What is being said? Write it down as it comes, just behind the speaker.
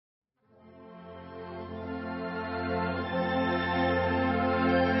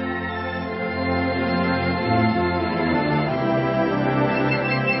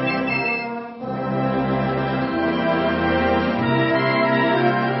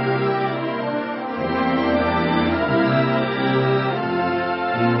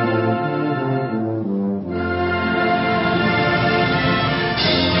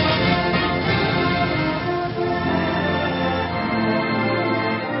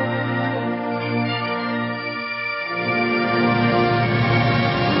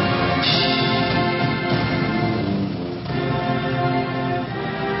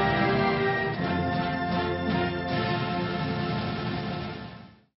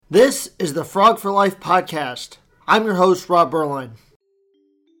This is the Frog for Life podcast. I'm your host, Rob Berline.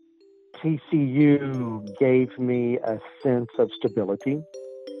 TCU gave me a sense of stability.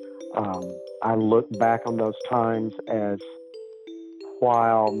 I look back on those times as,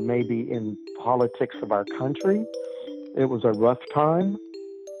 while maybe in politics of our country, it was a rough time.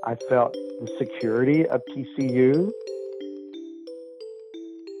 I felt the security of TCU.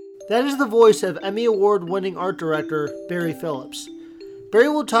 That is the voice of Emmy Award-winning art director Barry Phillips. Barry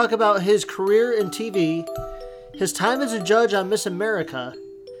will talk about his career in TV, his time as a judge on Miss America,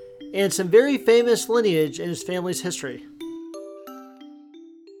 and some very famous lineage in his family's history.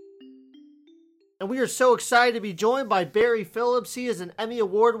 And we are so excited to be joined by Barry Phillips. He is an Emmy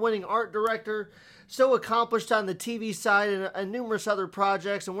Award-winning art director, so accomplished on the TV side and numerous other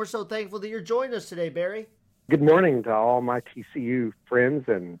projects, and we're so thankful that you're joining us today, Barry. Good morning to all my TCU friends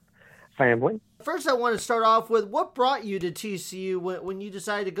and family. First, I want to start off with what brought you to TCU when you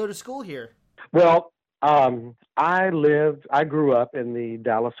decided to go to school here? Well, I grew up in the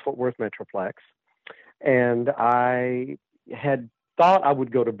Dallas-Fort Worth Metroplex, and I had thought I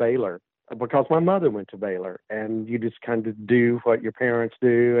would go to Baylor because my mother went to Baylor, and you just kind of do what your parents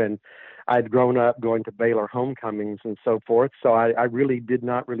do, and I'd grown up going to Baylor homecomings and so forth, so I really did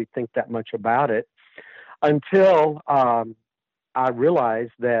not really think that much about it until I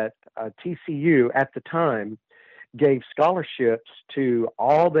realized that TCU at the time gave scholarships to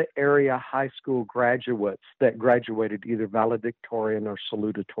all the area high school graduates that graduated either valedictorian or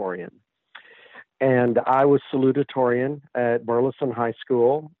salutatorian. And I was salutatorian at Burleson High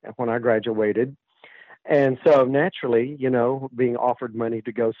School when I graduated. And so naturally, being offered money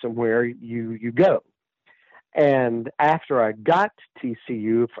to go somewhere, you go. And after I got to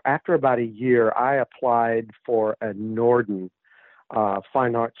TCU, after about a year, I applied for a Norden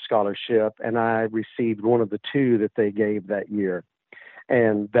fine arts scholarship, and I received one of the two that they gave that year.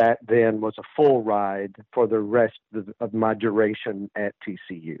 And that then was a full ride for the rest of my duration at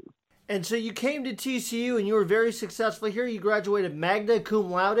TCU. And so you came to TCU and you were very successful here. You graduated magna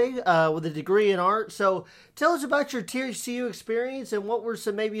cum laude with a degree in art. So tell us about your TCU experience and what were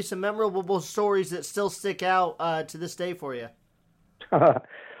some memorable stories that still stick out to this day for you.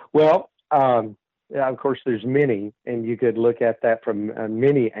 Well, of course, there's many, and you could look at that from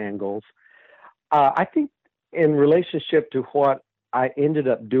many angles. I think in relationship to what I ended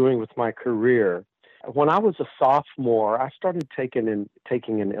up doing with my career, when I was a sophomore, I started taking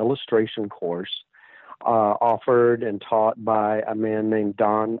an illustration course offered and taught by a man named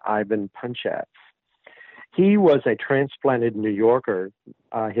Don Ivan Punchatz. He was a transplanted New Yorker.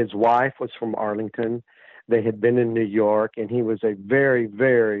 His wife was from Arlington. They had been in New York, and he was a very,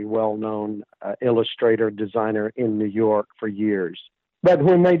 very well-known illustrator, designer in New York for years. But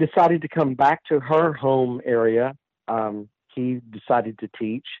when they decided to come back to her home area, he decided to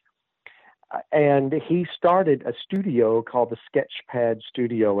teach. And he started a studio called the Sketchpad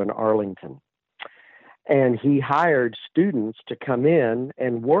Studio in Arlington. And he hired students to come in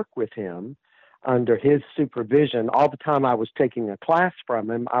and work with him under his supervision. All the time I was taking a class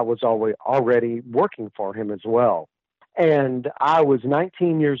from him, I was already working for him as well. And I was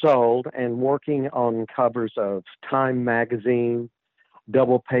 19 years old and working on covers of Time magazine,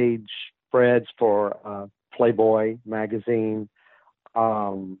 double-page spreads for Playboy magazine,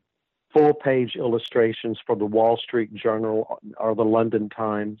 full-page illustrations for the Wall Street Journal or the London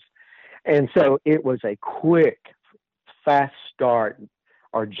Times. And so it was a quick, fast start,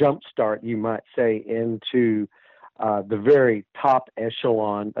 or jump start, you might say, into the very top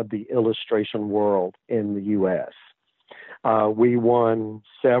echelon of the illustration world in the U.S. We won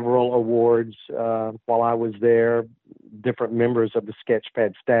several awards while I was there, different members of the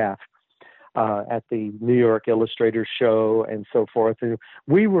Sketchpad staff at the New York Illustrator Show and so forth. And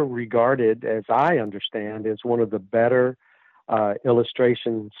we were regarded, as I understand, as one of the better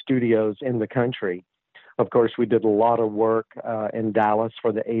illustration studios in the country. Of course, we did a lot of work in Dallas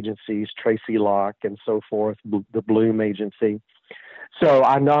for the agencies, Tracy Locke and so forth, the Bloom Agency. So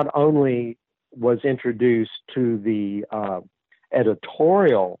I not only was introduced to the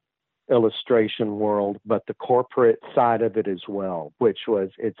editorial illustration world, but the corporate side of it as well, which was,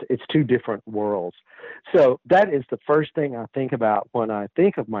 it's two different worlds. So that is the first thing I think about when I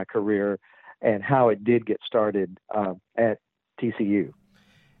think of my career and how it did get started at TCU.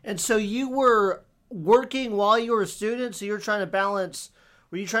 And so you were working while you were a student, so were you trying to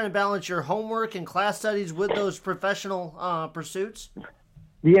balance your homework and class studies with those professional pursuits?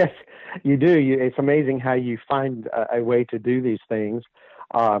 Yes, you do. It's amazing how you find a way to do these things.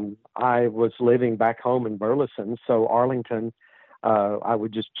 I was living back home in Burleson, so Arlington, I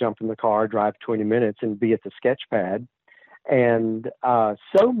would just jump in the car, drive 20 minutes, and be at the Sketchpad. And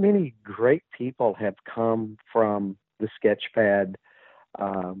so many great people have come from the Sketchpad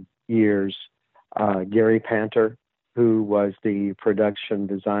years. Gary Panter, who was the production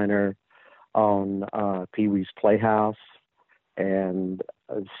designer on Pee-wee's Playhouse, and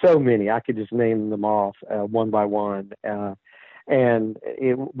so many. I could just name them off one by one.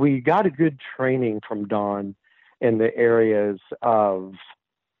 We got a good training from Don in the areas of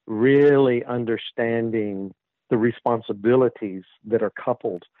really understanding the responsibilities that are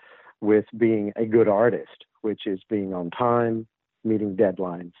coupled with being a good artist, which is being on time, meeting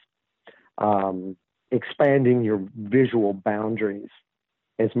deadlines, expanding your visual boundaries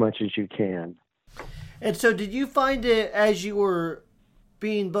as much as you can. And so did you find it, as you were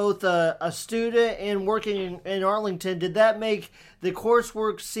being both a student and working in Arlington, did that make the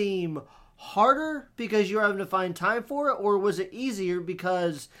coursework seem harder because you were having to find time for it, or was it easier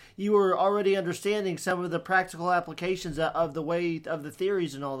because you were already understanding some of the practical applications of the way of the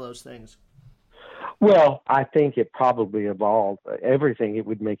theories and all those things? Well, I think it probably evolved. Everything, it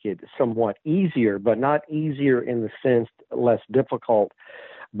would make it somewhat easier, but not easier in the sense less difficult,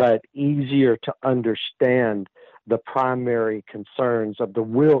 but easier to understand the primary concerns of the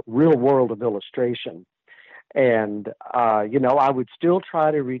real world of illustration. And, I would still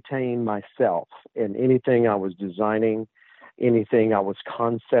try to retain myself in anything I was designing, anything I was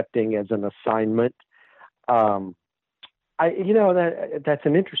concepting as an assignment. That's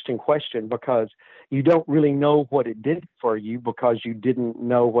an interesting question, because you don't really know what it did for you because you didn't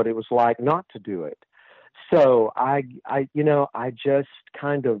know what it was like not to do it. So I just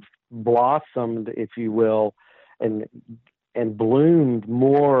kind of blossomed, if you will, and bloomed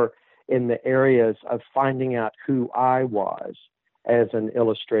more in the areas of finding out who I was as an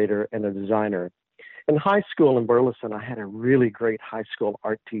illustrator and a designer. In high school in Burleson, I had a really great high school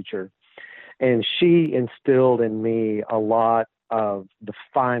art teacher, and she instilled in me a lot of the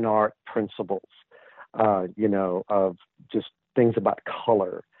fine art principles, of just things about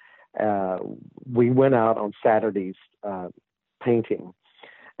color. We went out on Saturdays painting.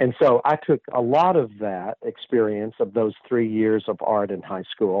 And so I took a lot of that experience of those 3 years of art in high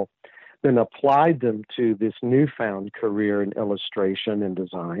school, then applied them to this newfound career in illustration and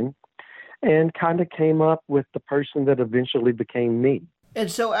design, and kind of came up with the person that eventually became me.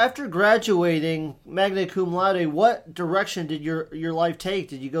 And so after graduating magna cum laude, what direction did your life take?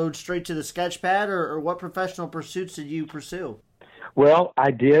 Did you go straight to the Sketchpad, or what professional pursuits did you pursue? Well,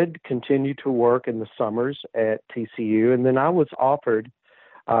 I did continue to work in the summers at TCU, and then I was offered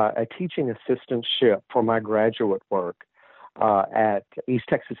a teaching assistantship for my graduate work at East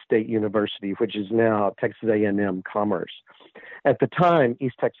Texas State University, which is now Texas A&M Commerce. At the time,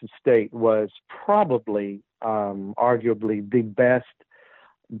 East Texas State was probably, arguably, the best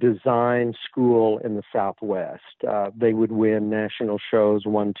design school in the Southwest. They would win national shows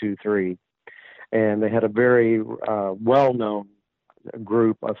 1, 2, 3, and they had a very well-known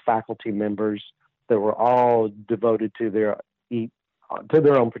group of faculty members that were all devoted to their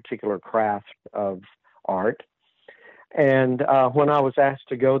own particular craft of art. And when I was asked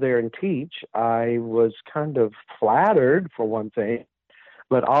to go there and teach, I was kind of flattered, for one thing,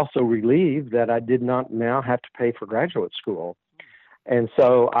 but also relieved that I did not now have to pay for graduate school. And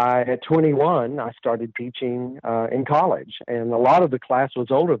so at 21, I started teaching in college, and a lot of the class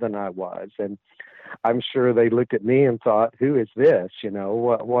was older than I was. And I'm sure they looked at me and thought, who is this?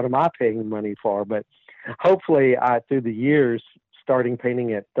 What am I paying money for? But hopefully, through the years, starting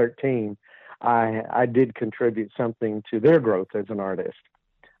painting at 13, I did contribute something to their growth as an artist.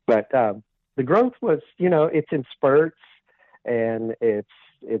 But the growth was, it's in spurts, and it's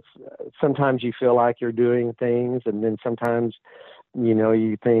sometimes you feel like you're doing things, and then sometimes,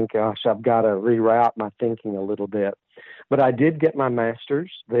 you think, gosh, I've got to reroute my thinking a little bit. But I did get my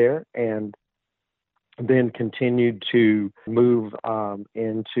master's there, and then continued to move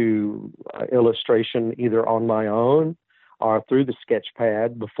into illustration either on my own or through the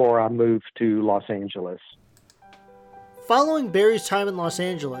Sketchpad before I moved to Los Angeles. Following Barry's time in Los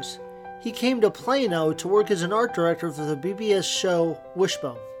Angeles, he came to Plano to work as an art director for the PBS show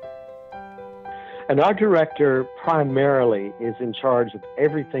Wishbone. An art director primarily is in charge of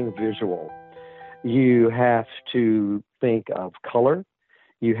everything visual. You have to think of color.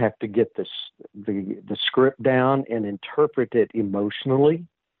 You have to get the script down and interpret it emotionally.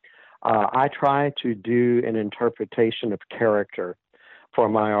 I try to do an interpretation of character for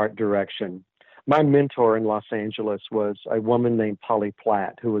my art direction. My mentor in Los Angeles was a woman named Polly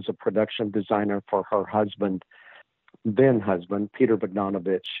Platt, who was a production designer for her then husband, Peter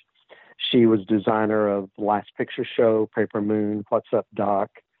Bogdanovich. She was designer of Last Picture Show, Paper Moon, What's Up, Doc,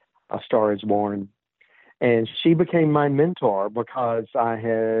 A Star Is Born. And she became my mentor because I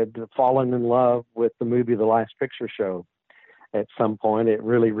had fallen in love with the movie The Last Picture Show. At some point, it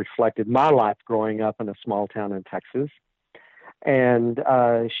really reflected my life growing up in a small town in Texas. And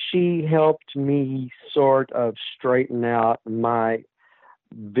she helped me sort of straighten out my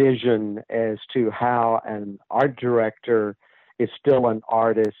vision as to how an art director is still an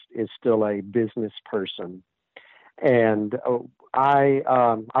artist, is still a business person. And I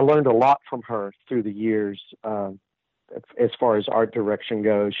learned a lot from her through the years as far as art direction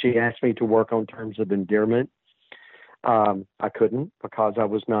goes. She asked me to work on terms of endearment. I couldn't because I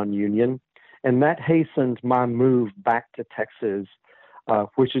was non-union. And that hastened my move back to Texas,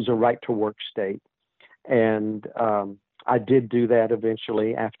 which is a right-to-work state. And I did do that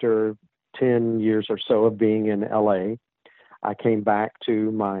eventually after 10 years or so of being in LA. I came back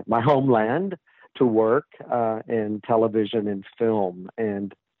to my homeland to work in television and film.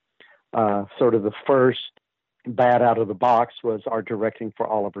 And sort of the first bat out of the box was art directing for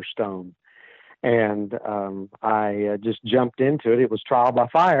Oliver Stone. And I just jumped into it. It was trial by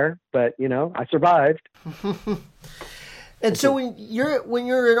fire, but I survived. And so when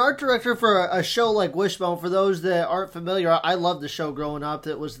you're an art director for a show like Wishbone, for those that aren't familiar, I loved the show growing up.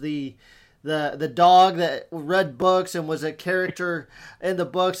 That was the dog that read books and was a character in the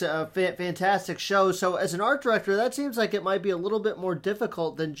books. A fantastic show. So as an art director, that seems like it might be a little bit more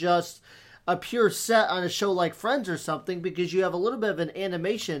difficult than just a pure set on a show like Friends or something, because you have a little bit of an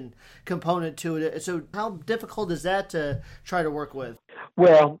animation component to it. So how difficult is that to try to work with?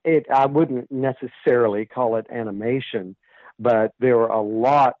 Well, I wouldn't necessarily call it animation, but there were a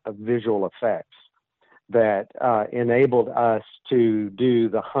lot of visual effects that enabled us to do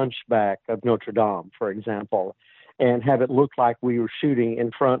the Hunchback of Notre Dame, for example, and have it look like we were shooting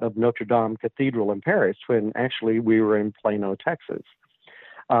in front of Notre Dame Cathedral in Paris when actually we were in Plano, Texas.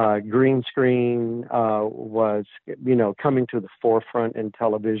 Green screen was, coming to the forefront in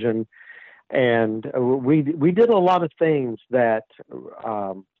television. And we did a lot of things that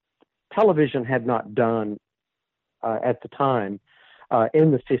television had not done at the time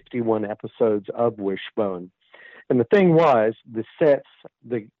in the 51 episodes of Wishbone. And the thing was, the sets,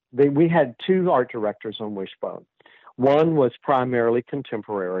 we had two art directors on Wishbone. One was primarily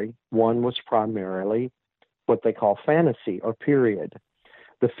contemporary. One was primarily what they call fantasy or period.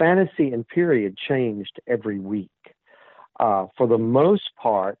 The fantasy and period changed every week. For the most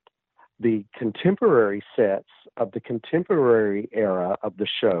part, the contemporary sets of the contemporary era of the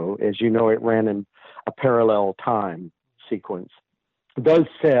show, as you know, it ran in a parallel time sequence. Those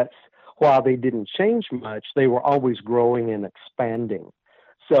sets, while they didn't change much, they were always growing and expanding.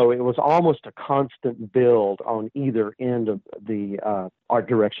 So it was almost a constant build on either end of the art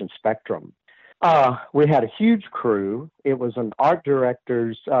direction spectrum. We had a huge crew. It was an art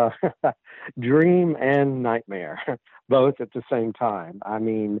director's dream and nightmare, both at the same time. I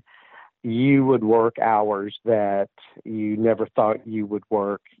mean, you would work hours that you never thought you would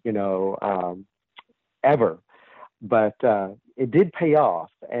work, ever. But it did pay off.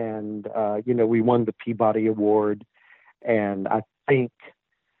 And, we won the Peabody Award. And I think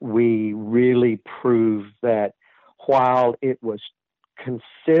we really proved that while it was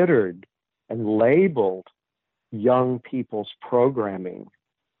considered and labeled young people's programming,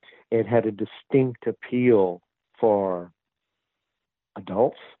 it had a distinct appeal for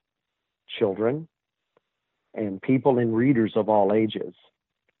adults, children, and people and readers of all ages.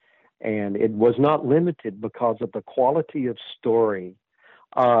 And it was not limited because of the quality of story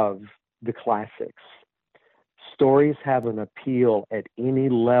of the classics. Stories have an appeal at any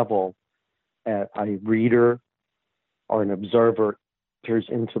level a reader or an observer enters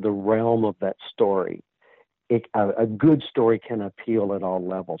into the realm of that story. A good story can appeal at all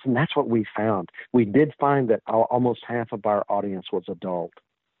levels. And that's what we found. We did find that almost half of our audience was adult.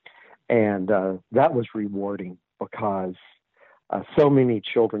 And that was rewarding because so many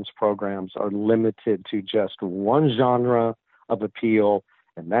children's programs are limited to just one genre of appeal,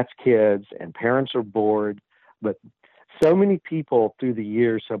 and that's kids, and parents are bored. But so many people through the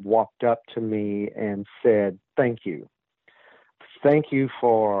years have walked up to me and said, thank you. Thank you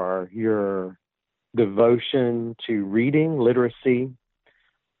for your devotion to reading, literacy.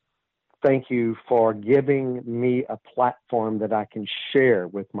 Thank you for giving me a platform that I can share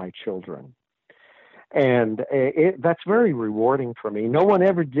with my children. And that's very rewarding for me. No one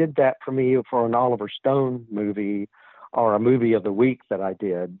ever did that for me for an Oliver Stone movie or a movie of the week that I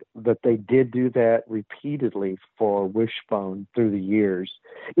did, but they did do that repeatedly for Wishbone through the years.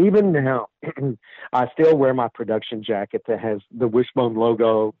 Even now, I still wear my production jacket that has the Wishbone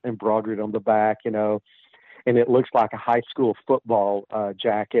logo embroidered on the back, and it looks like a high school football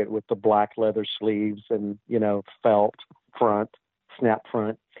jacket with the black leather sleeves and, felt front, snap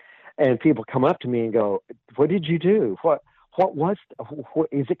front. And people come up to me and go, "What did you do? What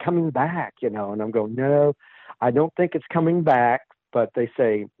is it coming back?" And I'm going, "No, I don't think it's coming back." But they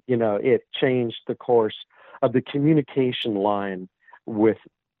say, it changed the course of the communication line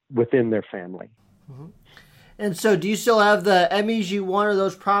within their family. Mm-hmm. And so do you still have the Emmys you won? Are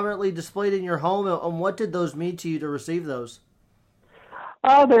those prominently displayed in your home? And what did those mean to you to receive those?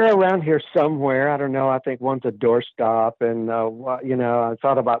 Oh, they're around here somewhere. I don't know. I think one's a doorstop, and I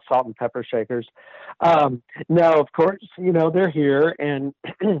thought about salt and pepper shakers. No, of course, they're here, and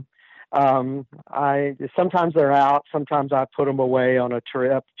I sometimes they're out. Sometimes I put them away on a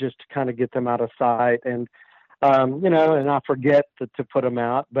trip just to kind of get them out of sight, and and I forget to put them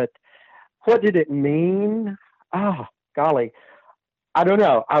out. But what did it mean? Oh, golly, I don't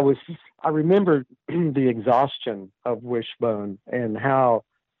know. I remember the exhaustion of Wishbone and how,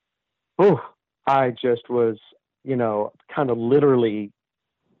 I just was, kind of literally,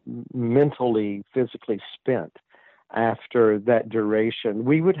 mentally, physically spent after that duration.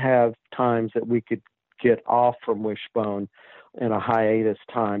 We would have times that we could get off from Wishbone in a hiatus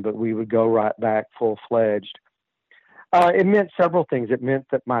time, but we would go right back full-fledged. It meant several things. It meant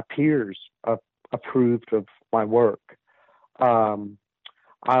that my peers approved of my work.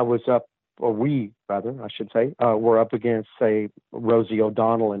 I was up, or we, rather, I should say, were up against, say, Rosie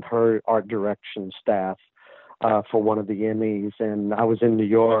O'Donnell and her art direction staff for one of the Emmys. And I was in New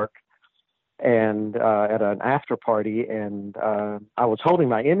York and at an after party, and I was holding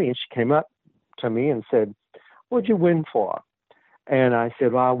my Emmy, and she came up to me and said, "What'd you win for?" And I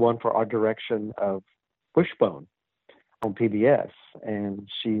said, "Well, I won for art direction of Wishbone on PBS." And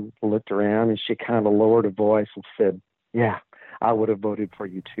she looked around and she kind of lowered her voice and said, "Yeah, I would have voted for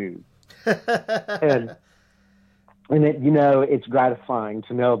you too." and it, it's gratifying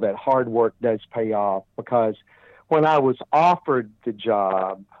to know that hard work does pay off, because when I was offered the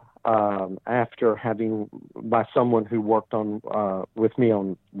job after having by someone who worked on with me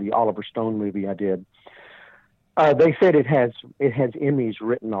on the Oliver Stone movie I did, they said it has Emmys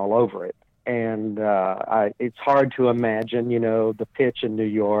written all over it. And it's hard to imagine, the pitch in New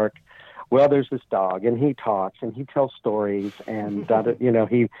York. Well, there's this dog, and he talks, and he tells stories, and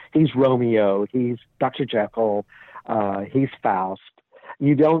he's Romeo, he's Dr. Jekyll, he's Faust.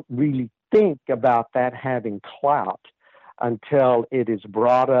 You don't really think about that having clout until it is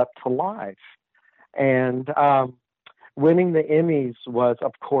brought up to life. And winning the Emmys was,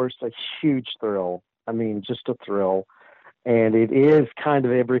 of course, a huge thrill. I mean, just a thrill. And it is kind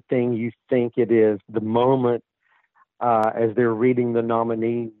of everything you think it is. The moment as they're reading the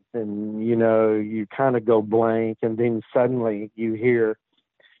nominees, and you kind of go blank, and then suddenly you hear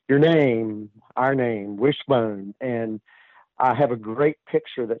your name, our name, Wishbone. And I have a great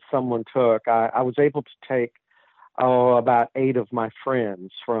picture that someone took. I was able to take about 8 of my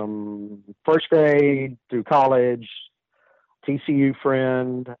friends from first grade through college, TCU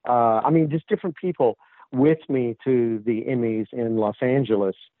friend. Just different people with me to the Emmys in Los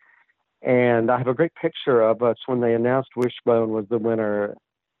Angeles. And I have a great picture of us when they announced Wishbone was the winner,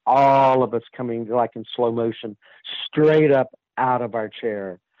 all of us coming like in slow motion, straight up out of our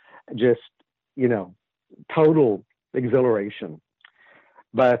chair, just, total exhilaration.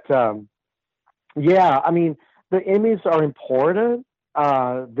 But the Emmys are important.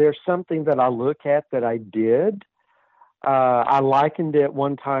 There's something that I look at that I did. I likened it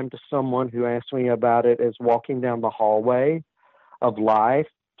one time to someone who asked me about it as walking down the hallway of life,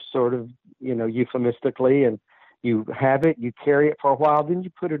 sort of, euphemistically, and you have it, you carry it for a while, then you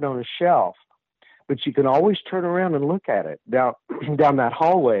put it on a shelf. But you can always turn around and look at it down that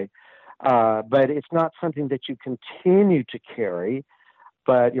hallway. But it's not something that you continue to carry,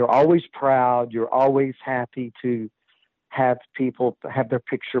 but you're always proud. You're always happy to have people have their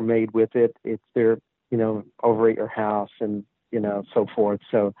picture made with it. It's their, over at your house and, so forth.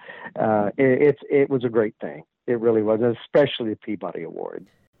 So it was a great thing. It really was, especially the Peabody Award.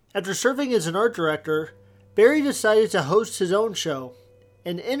 After serving as an art director, Barry decided to host his own show,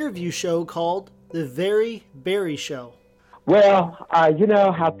 an interview show called The Very Barry Show. Well, you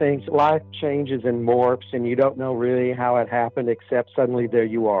know how life changes and morphs, and you don't know really how it happened, except suddenly there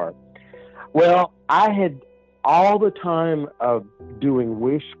you are. Well, I had all the time of doing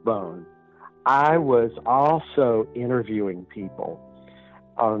Wishbone, I was also interviewing people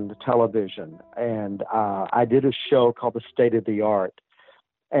on the television, and I did a show called The State of the Art,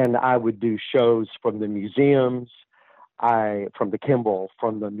 and I would do shows from the museums, from the Kimball,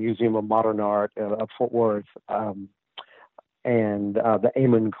 from the Museum of Modern Art of Fort Worth, and the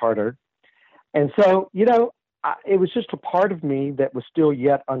Amon Carter. And so, it was just a part of me that was still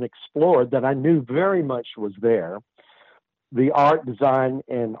yet unexplored that I knew very much was there. The art design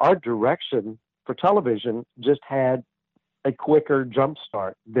and art direction for television just had a quicker jump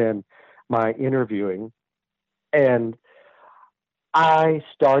start than my interviewing. And I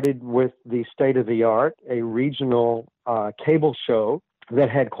started with the State of the Art, a regional cable show that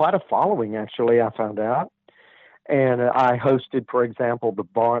had quite a following, actually, I found out. And I hosted, for example, the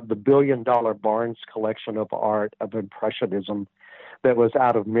 $1 billion Barnes collection of art of Impressionism that was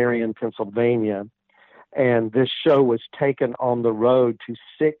out of Marion, Pennsylvania. And this show was taken on the road to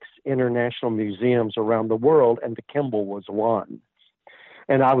 6 international museums around the world, and the Kimball was one.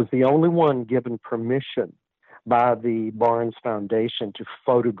 And I was the only one given permission by the Barnes Foundation to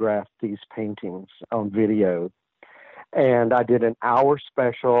photograph these paintings on video. And I did an hour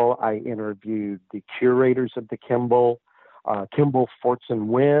special. I interviewed the curators of the Kimball, Kimball Fortson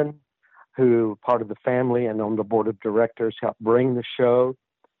Wynn, who part of the family and on the board of directors helped bring the show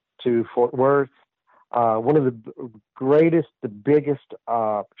to Fort Worth. One of the greatest, the biggest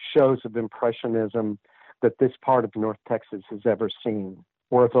shows of Impressionism that this part of North Texas has ever seen,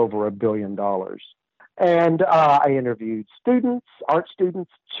 worth over $1 billion. And I interviewed students, art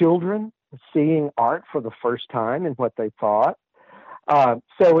students, children, seeing art for the first time and what they thought.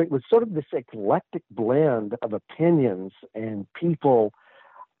 So it was sort of this eclectic blend of opinions and people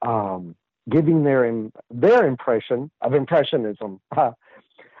giving their impression of Impressionism.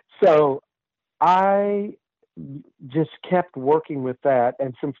 So I just kept working with that,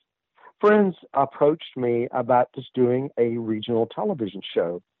 and some friends approached me about just doing a regional television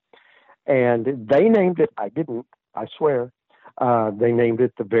show. And they named it, I didn't, I swear, they named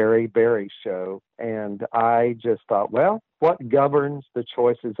it The Very Berry Show. And I just thought, well, what governs the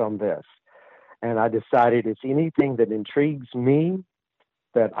choices on this? And I decided it's anything that intrigues me,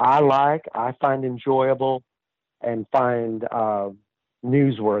 that I like, I find enjoyable, and find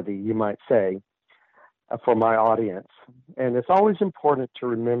newsworthy, you might say, for my audience. And it's always important to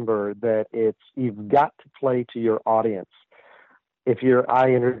remember that you've got to play to your audience.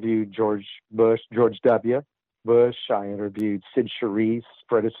 I interviewed George W. Bush. I interviewed Sid Charisse,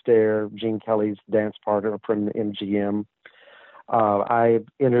 Fred Astaire, Gene Kelly's dance partner from the MGM. I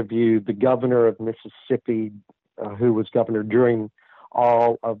interviewed the governor of Mississippi, who was governor during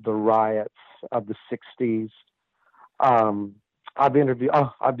all of the riots of the 60s. I've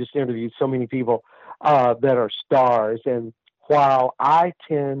just interviewed so many people that are stars. And while I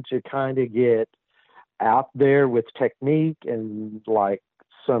tend to kind of get out there with technique and like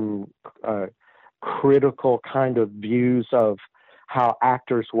some critical kind of views of how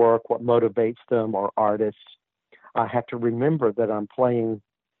actors work, what motivates them, or artists, I have to remember that I'm playing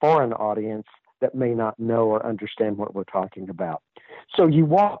for an audience that may not know or understand what we're talking about. So you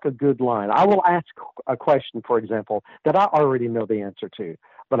walk a good line. I will ask a question, for example, that I already know the answer to,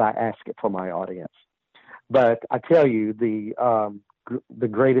 but I ask it for my audience. But I tell you, the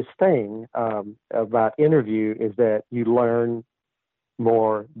greatest thing about interview is that you learn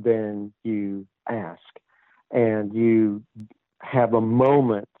more than you ask, and you have a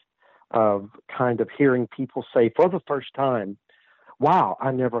moment of kind of hearing people say for the first time, wow,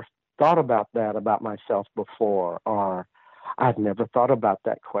 I never thought about that about myself before, or I've never thought about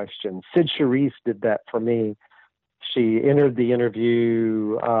that question. Sid Charisse did that for me. She entered the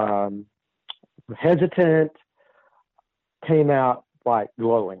interview hesitant, came out like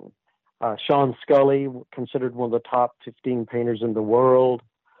glowing. Sean Scully, considered one of the top 15 painters in the world.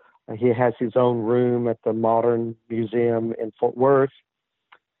 He has his own room at the Modern Museum in Fort Worth.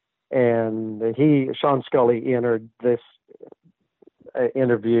 And Sean Scully entered this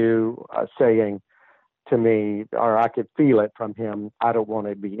interview saying to me, or I could feel it from him, I don't want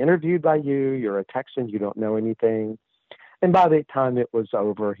to be interviewed by you. You're a Texan. You don't know anything. And by the time it was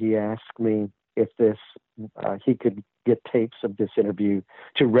over, he asked me if he could get tapes of this interview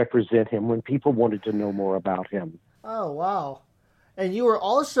to represent him when people wanted to know more about him. Oh, wow. And you were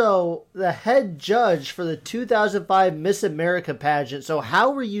also the head judge for the 2005 Miss America pageant. So how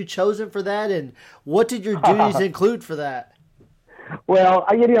were you chosen for that, and what did your duties include for that? Well,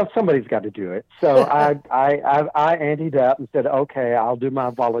 somebody's got to do it. So I anteed up and said, okay, I'll do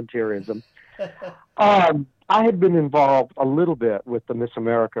my volunteerism. I had been involved a little bit with the Miss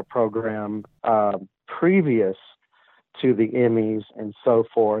America program previous to the Emmys and so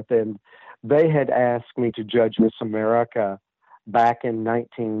forth, and they had asked me to judge Miss America back in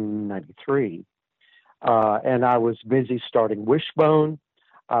 1993. And I was busy starting Wishbone.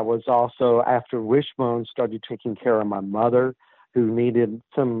 I was also, after Wishbone, started taking care of my mother, who needed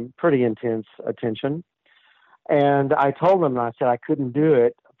some pretty intense attention. And I told them, I said I couldn't do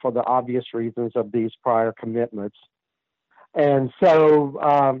it for the obvious reasons of these prior commitments. And so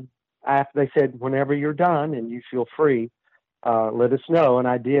after they said, whenever you're done and you feel free, let us know. And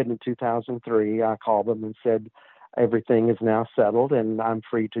I did in 2003. I called them and said, everything is now settled and I'm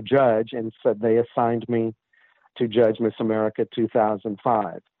free to judge. And so they assigned me to judge Miss America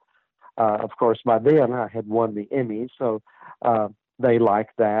 2005. Of course, by then I had won the Emmy, so they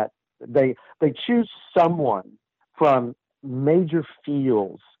liked that. They choose someone from major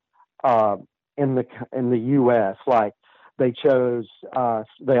fields in the U.S. Like they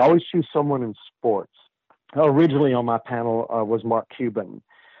always choose someone in sports. Originally on my panel was Mark Cuban.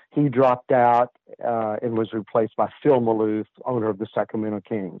 He dropped out and was replaced by Phil Maloof, owner of the Sacramento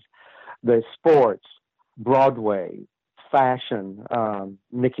Kings. The sports, Broadway, fashion,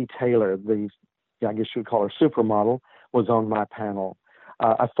 Nikki Taylor, I guess you would call her supermodel, was on my panel.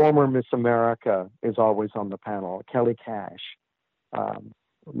 A former Miss America is always on the panel, Kelly Cash,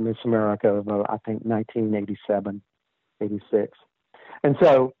 Miss America of, I think, 1987, 86. And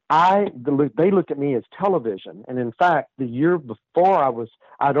so they looked at me as television. And in fact, the year before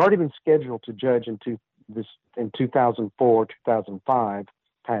I'd already been scheduled to judge in 2004, 2005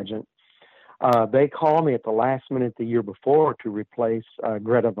 pageant. They called me at the last minute the year before to replace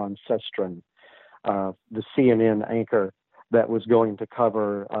Greta Van Susteren, the CNN anchor that was going to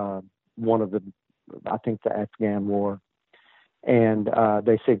cover the Afghan war. And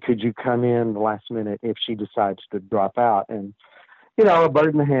they said, could you come in the last minute if she decides to drop out? And, a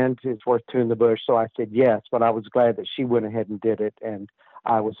bird in the hand is worth two in the bush. So I said yes, but I was glad that she went ahead and did it, and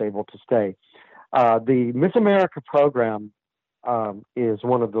I was able to stay. The Miss America program is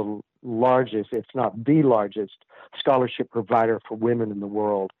one of the largest, if not the largest, scholarship provider for women in the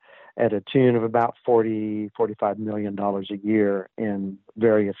world, at a tune of about $45 million a year in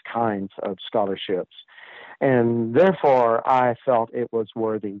various kinds of scholarships. And therefore, I felt it was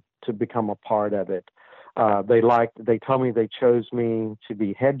worthy to become a part of it. They told me they chose me to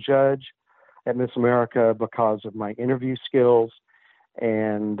be head judge at Miss America because of my interview skills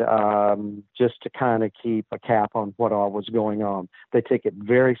and just to kind of keep a cap on what all was going on. They take it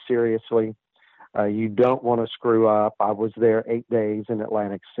very seriously. You don't want to screw up. I was there 8 days in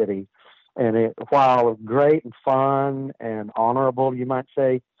Atlantic City. And while great and fun and honorable, you might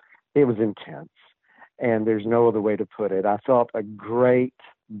say, it was intense. And there's no other way to put it. I felt a great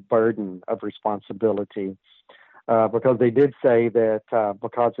burden of responsibility because they did say that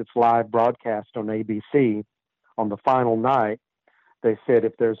because it's live broadcast on ABC on the final night, they said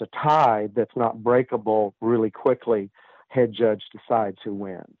if there's a tie that's not breakable really quickly, head judge decides who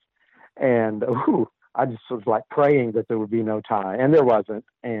wins. And I just was like praying that there would be no tie, and there wasn't.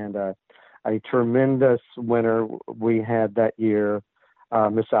 And a tremendous winner we had that year,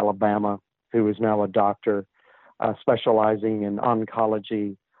 Miss Alabama, who is now a doctor specializing in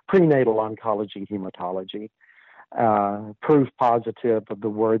oncology, prenatal oncology, hematology. Proof positive of the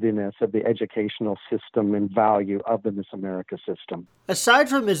worthiness of the educational system and value of the Miss America system. Aside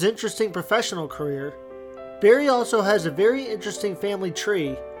from his interesting professional career, Barry also has a very interesting family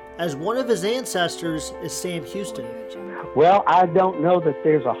tree, as one of his ancestors is Sam Houston. Well, I don't know that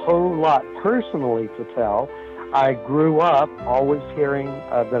there's a whole lot personally to tell. I grew up always hearing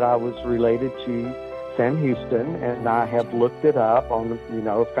that I was related to Sam Houston, and I have looked it up on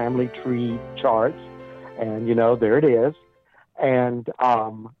family tree charts, and there it is. And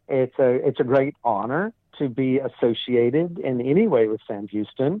it's a great honor to be associated in any way with Sam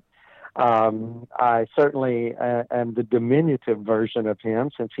Houston. I certainly am the diminutive version of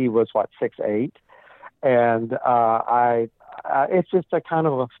him, since he was 6'8", and it's just a kind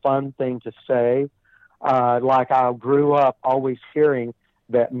of a fun thing to say. I grew up always hearing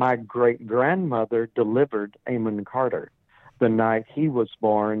that my great-grandmother delivered Amon Carter the night he was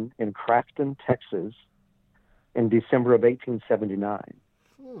born in Crafton, Texas, in December of 1879.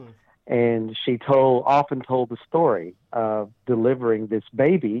 And she often told the story of delivering this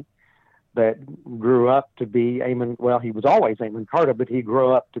baby that grew up to be Amon. Well, he was always Amon Carter, but he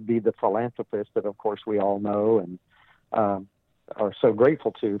grew up to be the philanthropist that, of course, we all know and are so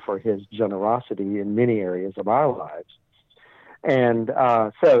grateful to for his generosity in many areas of our lives. And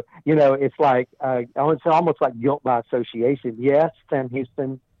so, it's like, it's almost like guilt by association. Yes, Sam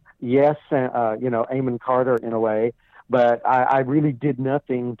Houston. Yes, Amon Carter in a way. But I really did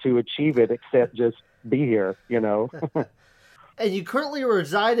nothing to achieve it except just be here, And you currently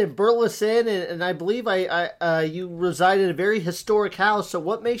reside in Burleson, and I believe you reside in a very historic house. So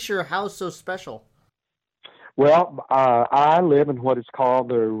what makes your house so special? Well, I live in what is called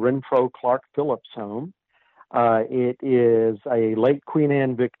the Renfro Clark Phillips home. It is a late Queen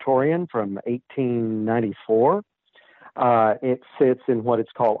Anne Victorian from 1894. It sits in what is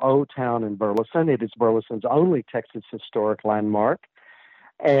called Old Town in Burleson. It is Burleson's only Texas historic landmark,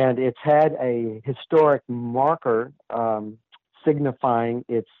 and it's had a historic marker signifying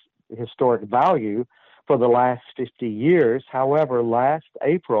its historic value for the last 50 years. However, last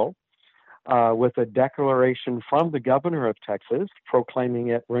April, with a declaration from the governor of Texas proclaiming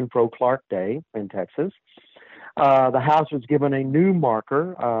it Renfro Clark Day in Texas, the house was given a new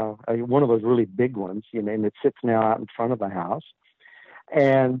marker, one of those really big ones, and it sits now out in front of the house.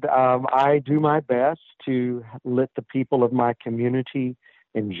 And I do my best to let the people of my community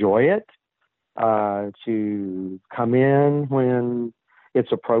enjoy it, to come in when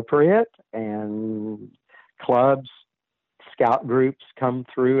it's appropriate, and clubs, scout groups come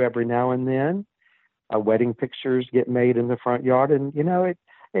through every now and then. Wedding pictures get made in the front yard, and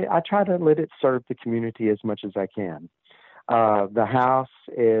I try to let it serve the community as much as I can. The house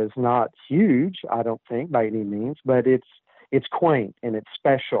is not huge, I don't think, by any means, but it's quaint and it's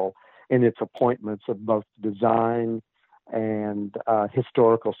special in its appointments of both design and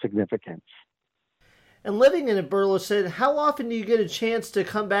historical significance. And living in Burleson, how often do you get a chance to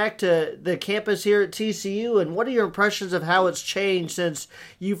come back to the campus here at TCU, and what are your impressions of how it's changed since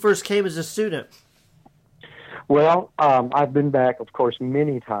you first came as a student? Well, I've been back, of course,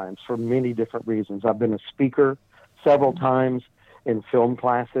 many times for many different reasons. I've been a speaker several times in film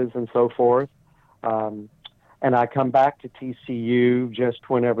classes and so forth. And I come back to TCU just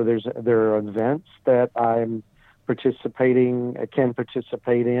whenever there are events that I'm can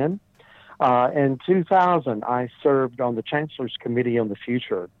participate in. In 2000, I served on the Chancellor's Committee on the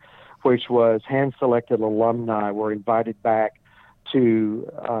Future, which was hand-selected alumni were invited back to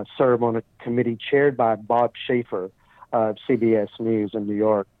serve on a committee chaired by Bob Schaefer of CBS News in New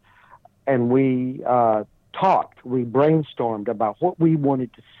York. And we we brainstormed about what we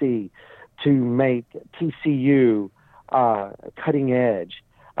wanted to see to make TCU cutting edge,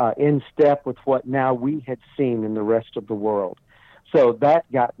 in step with what now we had seen in the rest of the world. So that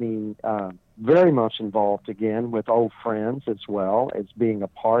got me very much involved again with old friends, as well as being a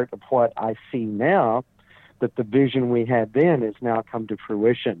part of what I see now, that the vision we had then has now come to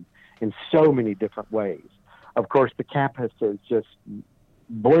fruition in so many different ways. Of course, the campus has just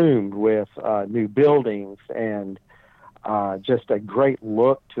bloomed with new buildings and just a great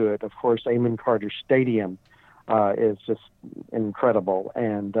look to it. Of course, Amon Carter Stadium is just incredible.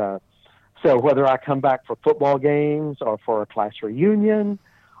 And so whether I come back for football games or for a class reunion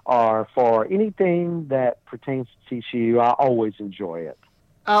or for anything that pertains to TCU, I always enjoy it.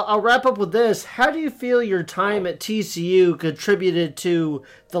 I'll wrap up with this. How do you feel your time at TCU contributed to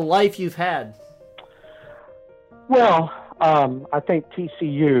the life you've had? Well, I think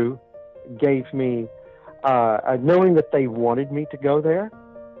TCU gave me, knowing that they wanted me to go there,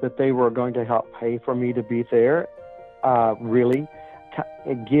 that they were going to help pay for me to be there, really,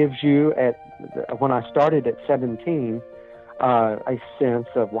 it gives you, when I started at 17, a sense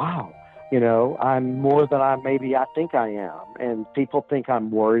of, wow, I'm more than I think I am, and people think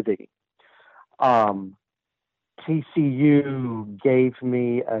I'm worthy. TCU gave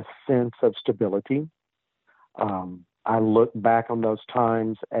me a sense of stability. I look back on those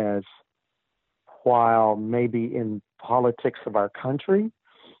times as, while maybe in politics of our country,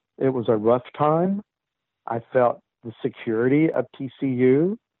 it was a rough time, I felt the security of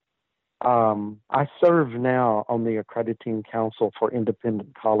TCU. I serve now on the Accrediting Council for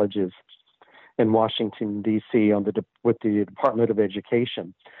Independent Colleges in Washington, D.C. with the Department of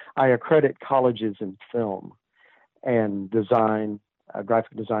Education. I accredit colleges in film and design,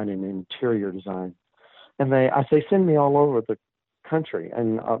 graphic design and interior design. And they send me all over the country,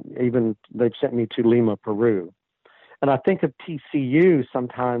 and even they've sent me to Lima, Peru. And I think of TCU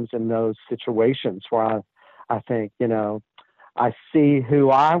sometimes in those situations where I think, I see who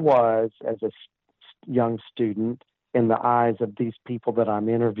I was as a young student in the eyes of these people that I'm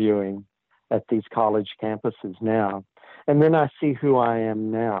interviewing at these college campuses now. And then I see who I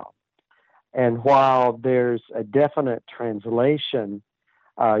am now. And while there's a definite translation,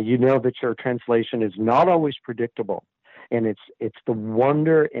 that your translation is not always predictable. And it's the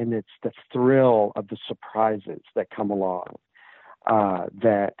wonder and it's the thrill of the surprises that come along, and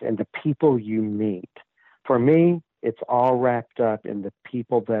the people you meet. For me, it's all wrapped up in the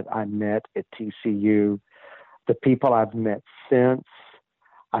people that I met at TCU, the people I've met since.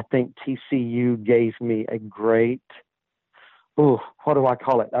 I think TCU gave me a great,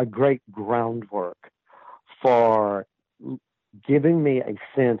 a great groundwork for giving me a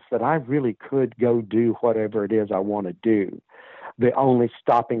sense that I really could go do whatever it is I want to do. The only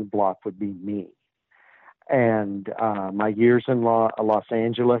stopping block would be me. And my years in Los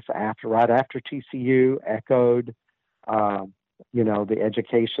Angeles, right after TCU, echoed The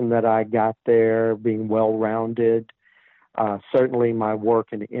education that I got there, being well-rounded. Certainly my work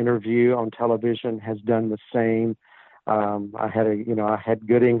in interview on television has done the same. I had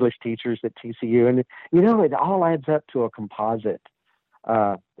good English teachers at TCU, and it all adds up to a composite.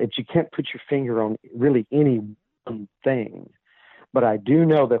 That you can't put your finger on really any one thing. But I do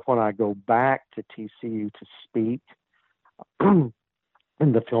know that when I go back to TCU to speak in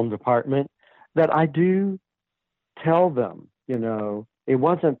the film department, that I do tell them, it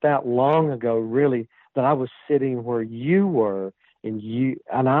wasn't that long ago really that I was sitting where you were,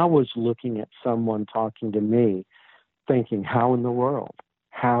 and I was looking at someone talking to me, thinking, how in the world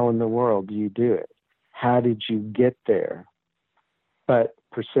do you do it? How did you get there? But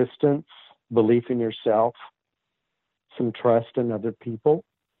persistence, belief in yourself, some trust in other people,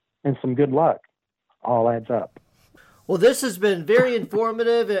 and some good luck all adds up. Well, this has been very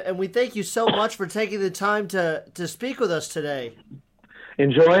informative, and we thank you so much for taking the time to speak with us today.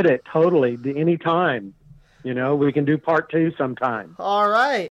 Enjoyed it, totally. Anytime. We can do part 2 sometime. All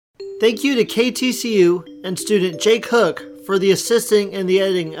right. Thank you to KTCU and student Jake Hook for the assisting and the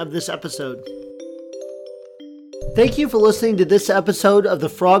editing of this episode. Thank you for listening to this episode of the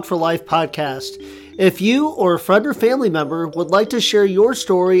Frog for Life podcast. If you or a friend or family member would like to share your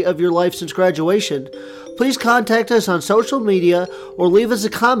story of your life since graduation, please contact us on social media or leave us a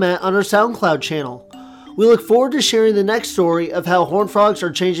comment on our SoundCloud channel. We look forward to sharing the next story of how horned frogs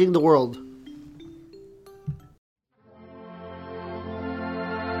are changing the world.